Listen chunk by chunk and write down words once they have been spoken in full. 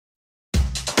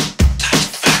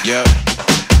Yep.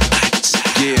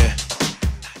 Yeah.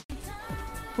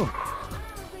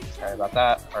 Sorry about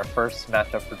that. Our first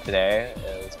matchup for today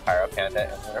is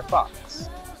PyroPanda and LunarFox.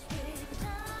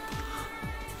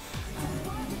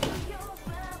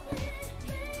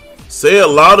 Say it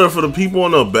louder for the people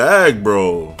in the bag,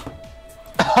 bro.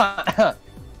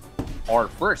 Our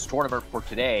first tournament for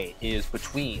today is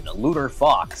between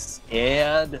LunarFox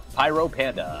and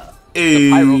PyroPanda. Hey.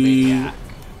 The Pyromaniac.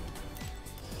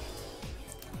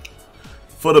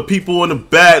 For the people in the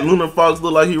back, LunarFox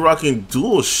look like he rocking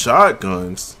dual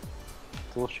shotguns.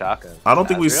 Dual shotgun. I don't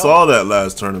think we saw that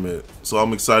last tournament, so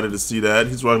I'm excited to see that.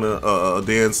 He's rocking a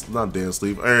not dance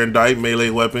sleeve, Iron Dite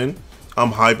melee weapon.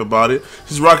 I'm hype about it.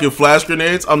 He's rocking flash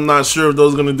grenades. I'm not sure if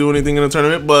those are gonna do anything in the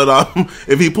tournament, but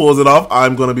if he pulls it off,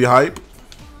 I'm gonna be hype.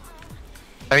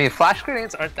 I mean, flash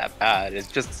grenades aren't that bad.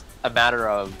 It's just a matter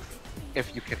of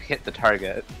if you can hit the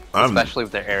target, especially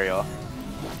with their aerial.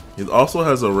 He also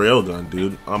has a railgun,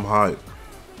 dude. I'm hype.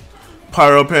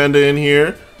 PyroPanda in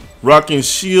here, rocking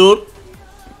shield.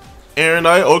 Aaron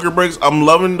ogre breaks. I'm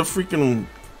loving the freaking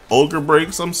ogre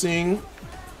breaks I'm seeing.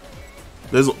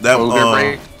 There's that ogre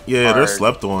break. Yeah, they're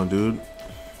slept on, dude.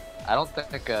 I don't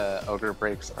think ogre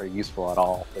breaks are useful at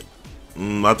all. But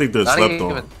I think they're slept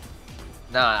on.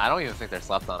 Nah, I don't even think they're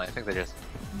slept on. I think they're just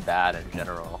bad in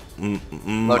general.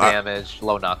 Low damage,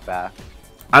 low knockback.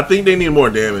 I think they need more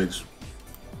damage.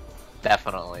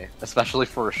 Definitely, especially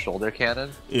for a shoulder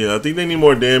cannon. Yeah, I think they need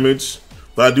more damage,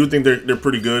 but I do think they're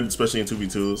pretty good, especially in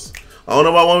 2v2s. I don't know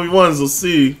about 1v1s. We'll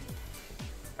see.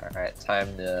 All right,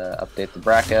 time to update the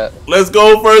bracket. Let's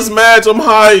go, first match. I'm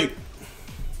hyped.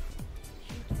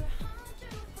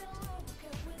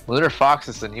 LunarFox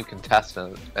is the new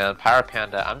contestant, and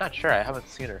PyroPanda, I'm not sure. I haven't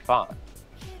seen her fought.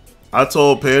 I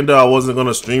told Panda I wasn't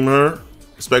gonna stream her,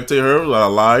 spectate her, but I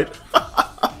lied.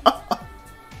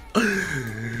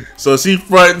 So she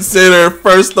front and center,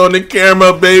 first on the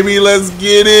camera, baby. Let's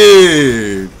get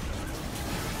it.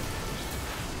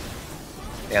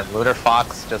 And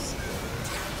LunarFox just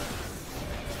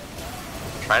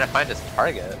trying to find his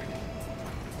target.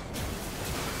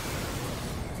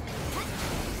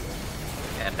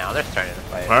 And now they're starting to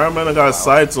fight. PyroPanda got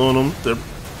sights on them. They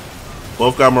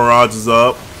both got mirages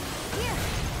up.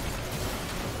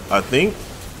 I think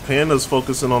Panda's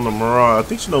focusing on the mirage. I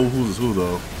think she knows who's who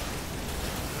though.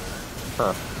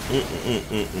 Huh.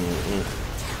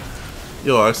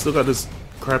 Yo, I still got this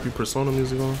crappy Persona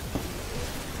music on.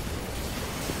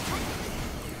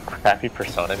 Crappy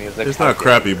Persona music? It's not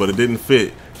crappy, but it didn't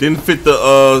fit. Didn't fit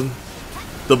the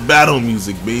battle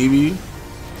music, baby.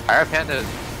 PyroPanda is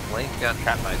laying down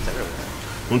trap mines everywhere.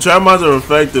 When trap mines are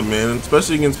effective, man,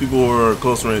 especially against people who are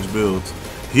close range builds.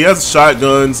 He has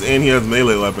shotguns and he has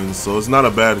melee weapons, so it's not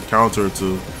a bad counter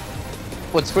to.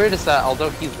 What's weird is that although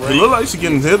he's wearing, he look like she's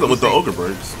getting hit with the ogre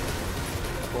breaks.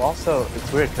 Well, also it's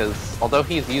weird because although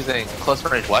he's using close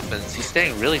range weapons, he's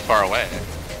staying really far away.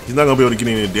 He's not gonna be able to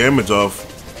get any damage off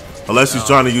unless he's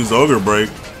trying to use the ogre break.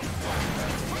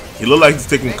 He look like he's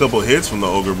taking a couple hits from the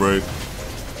ogre break.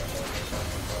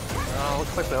 Oh,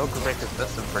 looks like the ogre break is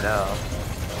missing for now.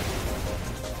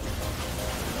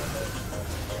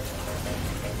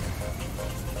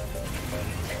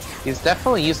 He's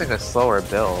definitely using a slower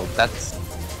build. That's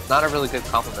not a really good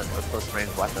compliment for close range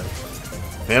weapons.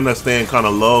 Panda's staying kind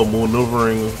of low,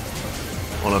 maneuvering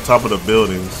on the top of the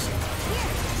buildings.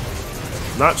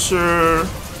 Not sure.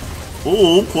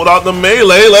 Ooh, pulled out the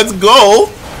melee. Let's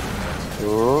go.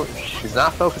 Ooh, she's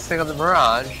not focusing on the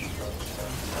mirage.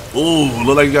 Ooh,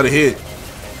 look like you got a hit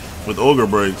with ogre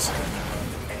breaks.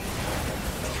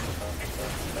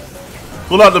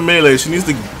 Pull out the melee. She needs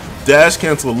to dash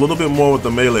cancel a little bit more with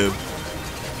the melee.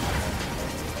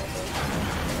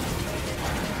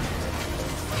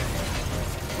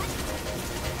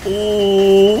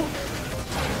 Ooh.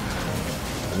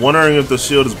 Wondering if the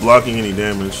shield is blocking any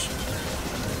damage.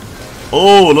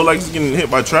 Oh, look like he's getting hit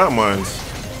by trap mines.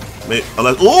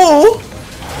 Ooh!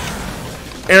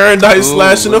 Aaron Dite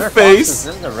slash in the face.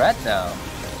 Is in the red now.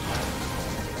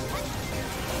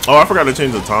 Oh, I forgot to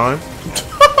change the time.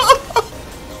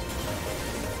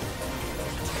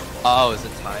 Oh, is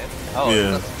it time? Oh,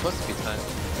 yeah. That's supposed to be time.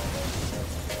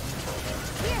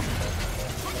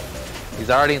 He's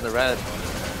already in the red.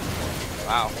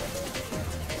 Wow.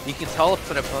 You can tell if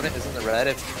an opponent is in the red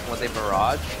if when they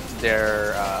mirage,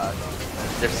 their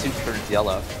suit turns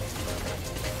yellow.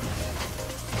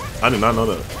 I did not know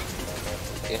that.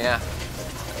 Yeah.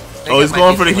 Oh, he's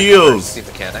going for the heals.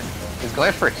 Mechanic. He's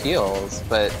going for heals,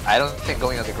 but I don't think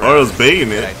going on the ground Oh, it was baiting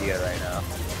is a it. good idea right now.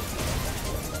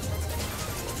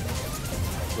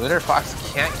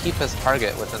 LunarFox can't keep his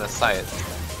target within a sight.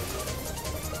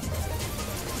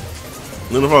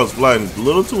 LunarFox flying is a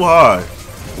little too high.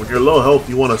 When you're low health,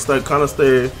 you want to kind of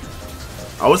stay.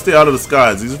 I would stay out of the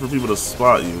sky. It's easy for people to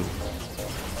spot you.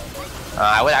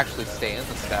 I would actually stay in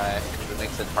the sky because it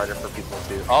makes it harder for people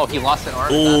to. Oh, he lost an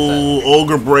arm. Ooh,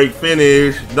 ogre break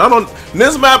finish. Not on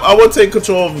this map. I would take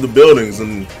control of the buildings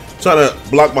and try to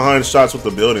block behind shots with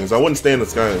the buildings. I wouldn't stay in the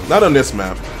sky. Not on this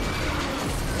map.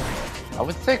 I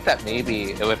would think that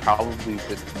maybe it would probably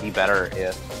be better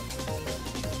if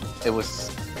it was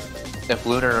if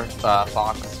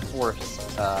LunarFox forced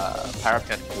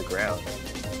PyroPanda to the ground.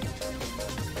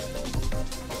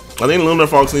 I think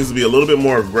LunarFox needs to be a little bit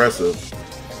more aggressive.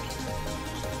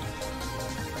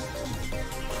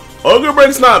 Ogre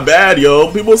Break's not bad,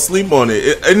 yo. People sleep on it.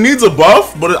 It needs a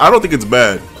buff, but I don't think it's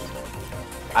bad.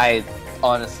 I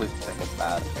honestly think it's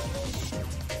bad.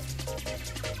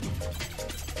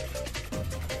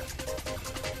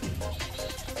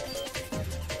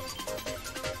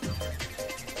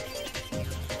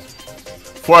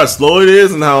 For how slow it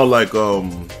is and how like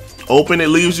open it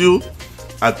leaves you,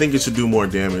 I think it should do more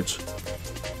damage.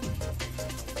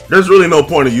 There's really no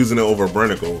point of using it over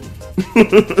Brenico.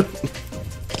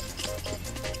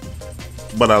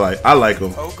 But I like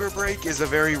him. Ogre Break is a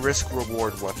very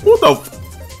risk-reward weapon. What the?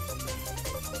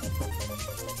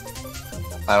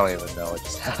 I don't even know what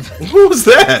just happened. Who was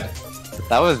that?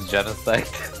 That was genocide.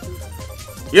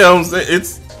 Yeah, I'm saying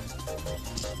it's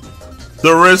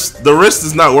the risk. The risk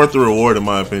is not worth the reward, in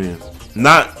my opinion.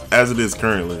 Not as it is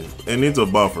currently. It needs a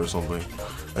buff or something.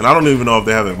 And I don't even know if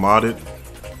they have it modded.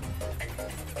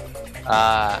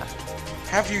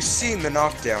 Have you seen the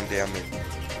knockdown damage?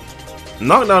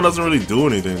 Knockdown doesn't really do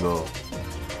anything though.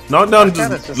 Knockdown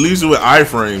just leaves you with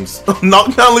iframes.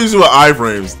 Knockdown leaves you with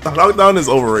iframes. Knockdown is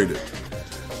overrated.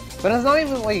 But it's not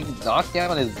even like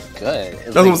knockdown is good. It's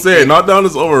That's what I'm saying. Knockdown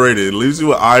is overrated. It leaves you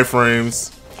with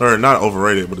iframes. Or not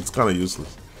overrated, but it's kind of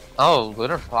useless. Oh,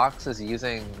 LunarFox is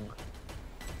using.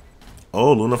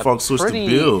 Oh, LunarFox switched the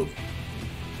build.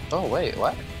 Oh wait,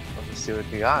 what? Let me see what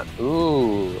we got.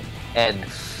 Ooh, and.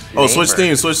 Oh, switch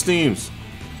teams. Switch teams.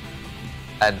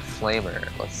 And Flamer.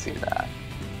 Let's see that.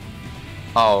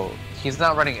 Oh, he's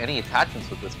not running any attachments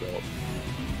with this build.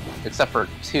 Except for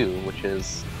 2, which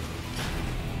is...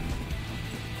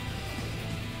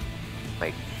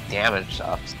 like, damage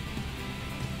stuff.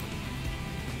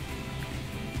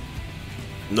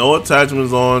 No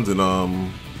attachments on,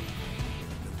 and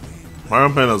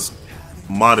PyroPanda's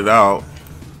modded out.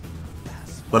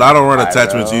 But I don't run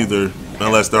attachments either,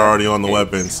 unless they're already on the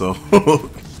weapon, so...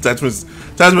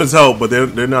 Attachments help, but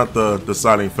they're not the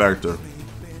deciding factor.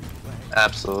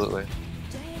 Absolutely.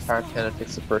 PyroPanda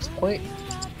takes the first point.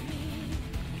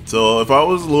 So if I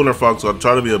was LunarFox, I'd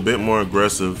try to be a bit more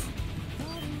aggressive.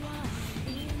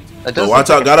 But watch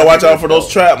out! Gotta watch out for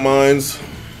those trap mines.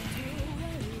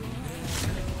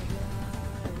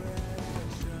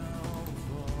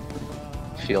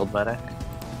 Field medic,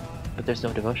 but there's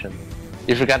no devotion.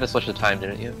 You forgot to switch the time,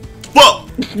 didn't you? Whoa!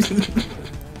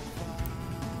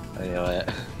 I know it.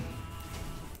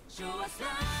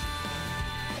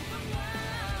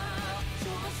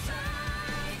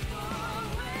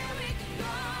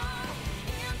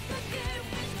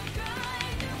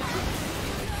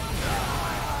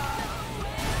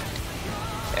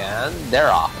 And they're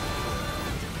off.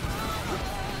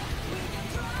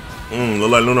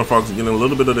 Look like LunarFox is getting a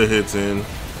little bit of the hits in.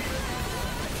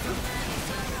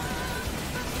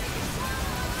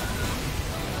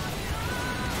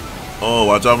 Oh,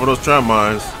 watch out for those trap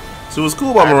mines. See, what's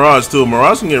cool about Mirage too,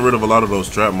 Mirage can get rid of a lot of those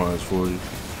trap mines for you.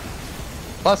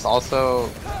 Plus, also,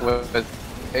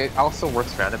 it also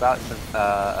works roundabout since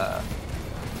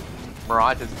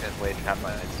Mirage is in way trap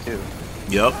mines too.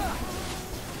 Yep.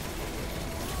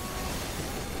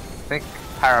 I think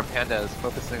PyroPanda is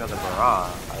focusing on the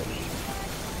Mirage.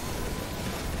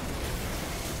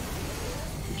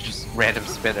 Just random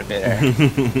spin in midair.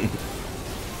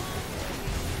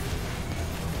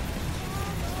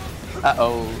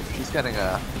 Uh-oh, she's getting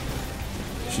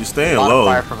she's staying lot low. of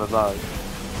fire from above.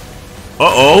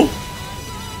 Uh-oh.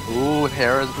 Ooh,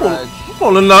 Hera's grudge.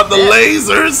 Pulling out the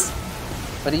lasers.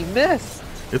 But he missed.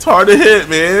 It's hard to hit,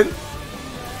 man.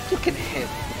 You can hit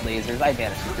lasers. I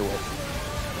managed to do it.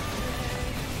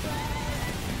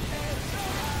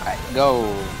 Alright, go.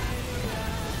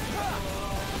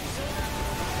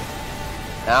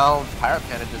 Now,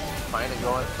 PyroPanda just trying to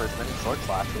go in for as many sword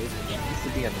slashes, and she needs to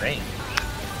be in range.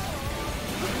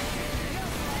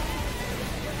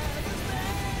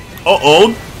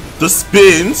 Uh-oh. The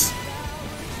spins.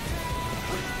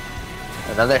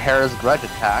 Another Hera's grudge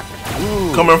attack.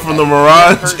 Ooh, coming from the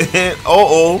Mirage. And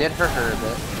uh-oh. Did hurt her a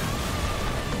bit.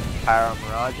 Pyro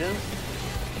Mirages.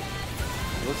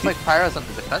 Looks like Pyro's on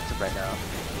the defensive right now.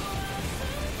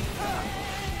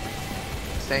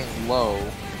 Staying low.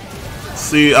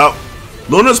 See,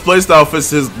 Lunar's playstyle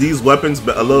fits these weapons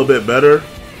a little bit better.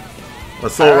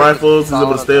 Assault rifles, he's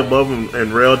able to stay above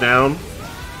and rail down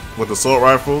with assault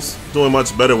rifles. Doing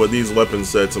much better with these weapon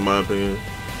sets, in my opinion.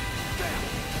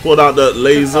 Pulled out the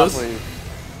lasers.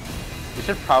 You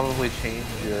should probably change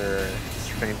your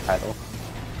stream title.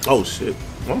 Oh shit,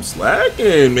 I'm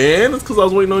slacking, man. That's because I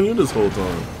was waiting on you this whole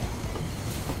time.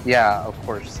 Yeah, of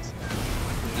course.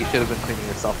 You should have been cleaning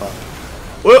yourself up.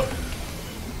 Well,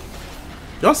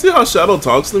 y'all see how Shadow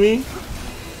talks to me?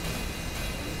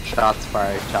 Shots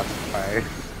fired, shots fired.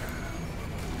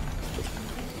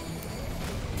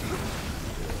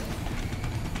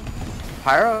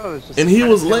 Pyro is just and he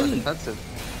was late. Defensive.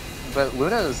 But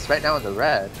Luna is right now in the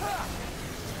red.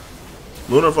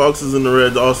 LunarFox is in the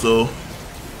red also.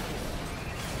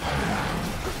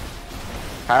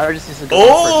 Pyro just needs to go.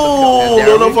 Oh,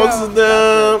 LunarFox is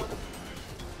down.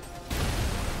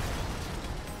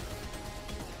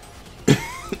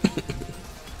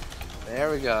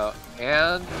 There we go.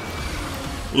 And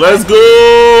let's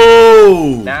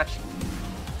go! match.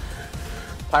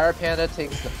 PyroPanda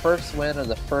takes the first win of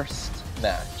the first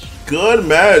match. Good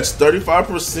match,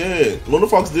 35%.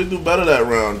 LunarFox did do better that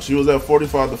round. She was at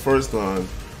 45 the first time.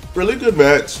 Really good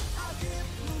match.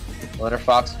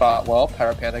 LunarFox fought well.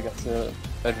 PyroPanda gets to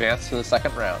advance to the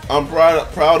second round. I'm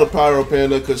proud of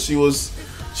PyroPanda because she was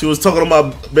talking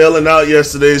about bailing out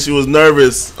yesterday. She was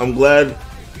nervous. I'm glad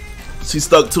she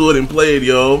stuck to it and played,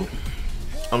 yo.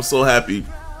 I'm so happy.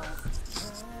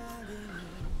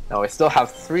 Now we still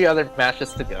have 3 other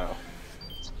matches to go.